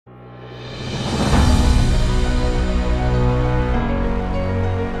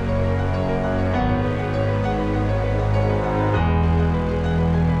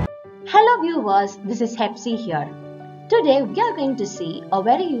viewers, this is Hepsi here. Today we are going to see a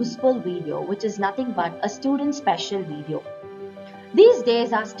very useful video which is nothing but a student special video. These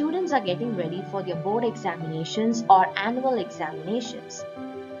days our students are getting ready for their board examinations or annual examinations.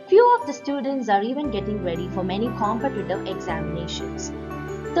 Few of the students are even getting ready for many competitive examinations.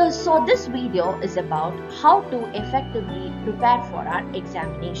 So this video is about how to effectively prepare for our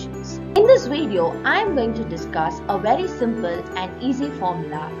examinations. In this video, I am going to discuss a very simple and easy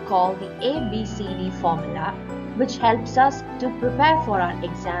formula called the ABCD formula, which helps us to prepare for our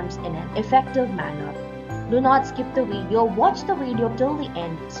exams in an effective manner. Do not skip the video, watch the video till the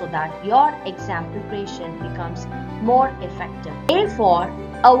end so that your exam preparation becomes more effective. A for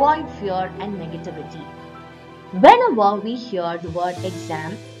avoid fear and negativity. Whenever we hear the word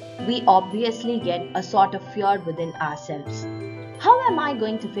exam, we obviously get a sort of fear within ourselves. How am I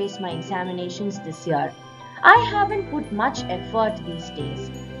going to face my examinations this year? I haven't put much effort these days.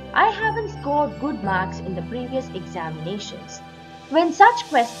 I haven't scored good marks in the previous examinations. When such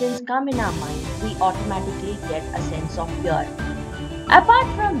questions come in our mind, we automatically get a sense of fear.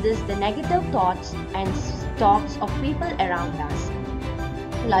 Apart from this, the negative thoughts and talks of people around us,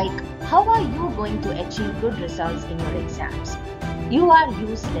 like how are you going to achieve good results in your exams? You are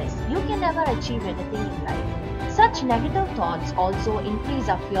useless. You can never achieve anything in life. Such negative thoughts also increase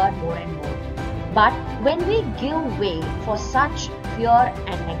our fear more and more. But when we give way for such fear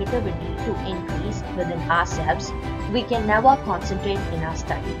and negativity to increase within ourselves, we can never concentrate in our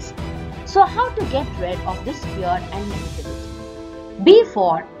studies. So how to get rid of this fear and negativity? B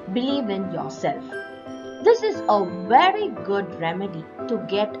for believe in yourself. This is a very good remedy to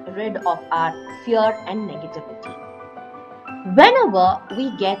get rid of our fear and negativity. Whenever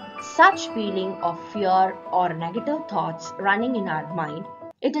we get such feeling of fear or negative thoughts running in our mind,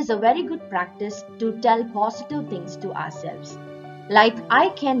 it is a very good practice to tell positive things to ourselves. Like, I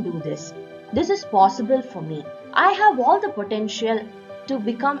can do this. This is possible for me. I have all the potential to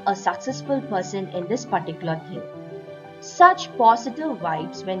become a successful person in this particular thing. Such positive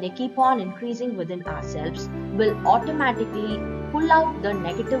vibes, when they keep on increasing within ourselves, will automatically pull out the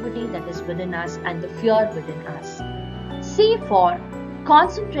negativity that is within us and the fear within us. C for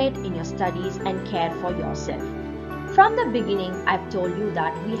concentrate in your studies and care for yourself. From the beginning, I've told you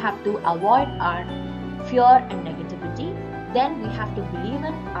that we have to avoid our fear and negativity. Then we have to believe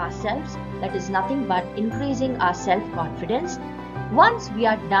in ourselves. That is nothing but increasing our self-confidence. Once we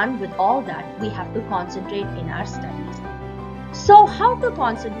are done with all that, we have to concentrate in our studies. So how to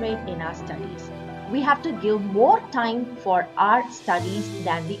concentrate in our studies? We have to give more time for our studies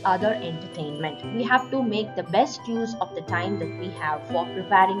than the other entertainment. We have to make the best use of the time that we have for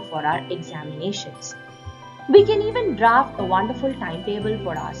preparing for our examinations. We can even draft a wonderful timetable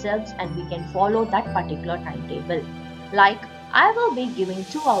for ourselves and we can follow that particular timetable. Like, I will be giving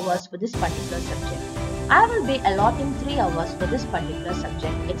 2 hours for this particular subject. I will be allotting 3 hours for this particular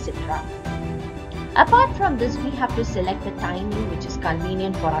subject, etc. Apart from this, we have to select the timing which is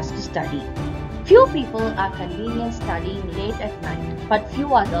convenient for us to study. Few people are convenient studying late at night, but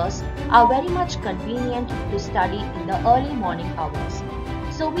few others are very much convenient to study in the early morning hours.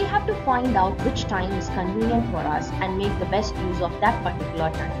 So we have to find out which time is convenient for us and make the best use of that particular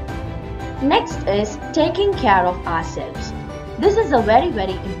time. Next is taking care of ourselves. This is a very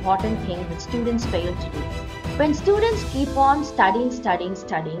important thing that students fail to do. When students keep on studying,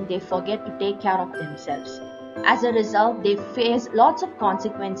 they forget to take care of themselves. As a result, they face lots of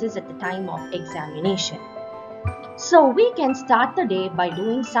consequences at the time of examination. So we can start the day by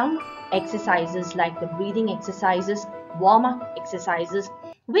doing some exercises like the breathing exercises, warm-up exercises.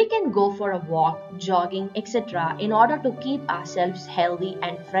 We can go for a walk, jogging, etc. in order to keep ourselves healthy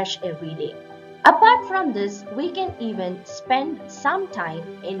and fresh every day. Apart from this, we can even spend some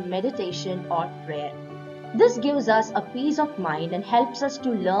time in meditation or prayer. This gives us a peace of mind and helps us to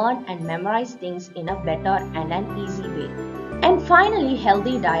learn and memorize things in a better and an easy way. And finally,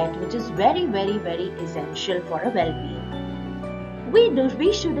 healthy diet, which is very essential for a well-being.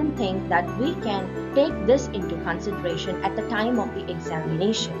 We shouldn't think that we can take this into consideration at the time of the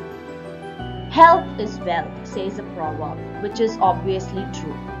examination. Health is wealth, says a proverb, which is obviously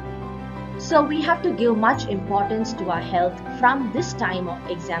true. So we have to give much importance to our health from this time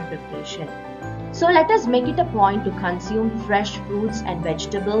of exam preparation. So let us make it a point to consume fresh fruits and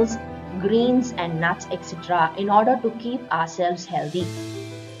vegetables, greens and nuts, etc. in order to keep ourselves healthy.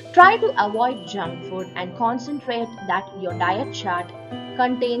 Try to avoid junk food and concentrate that your diet chart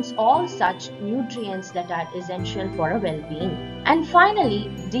contains all such nutrients that are essential for a well-being. And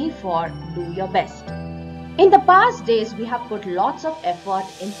finally, D for do your best. In the past days, we have put lots of effort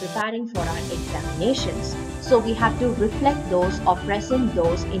in preparing for our examinations. So we have to reflect those or present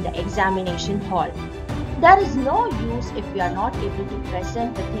those in the examination hall. There is no use if we are not able to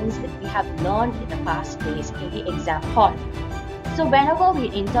present the things that we have learned in the past days in the exam hall. So whenever we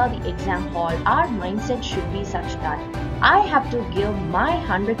enter the exam hall, our mindset should be such that I have to give my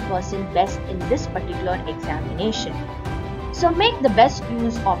 100% best in this particular examination. So make the best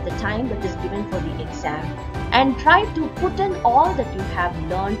use of the time that is given for the exam and try to put in all that you have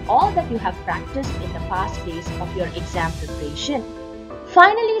learned, all that you have practiced in the past days of your exam preparation.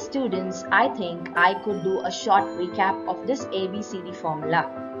 Finally, students, I think I could do a short recap of this ABCD formula.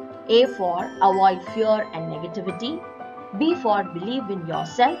 A for avoid fear and negativity. B for believe in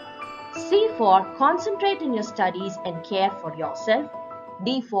yourself. C for concentrate in your studies and care for yourself.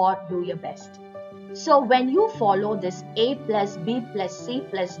 D for do your best. So when you follow this A plus B plus C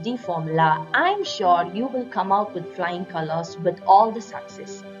plus D formula, I'm sure you will come out with flying colors with all the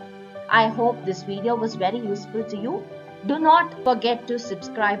success. I hope this video was very useful to you. Do not forget to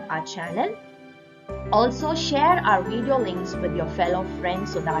subscribe our channel. Also share our video links with your fellow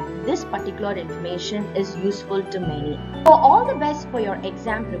friends so that this particular information is useful to many. So all the best for your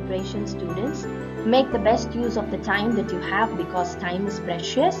exam preparation, students. Make the best use of the time that you have because time is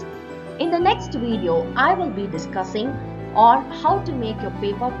precious. In the next video, I will be discussing on how to make your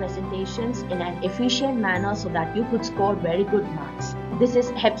paper presentations in an efficient manner so that you could score very good marks. This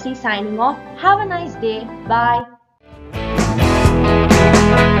is Hepsi signing off. Have a nice day. Bye.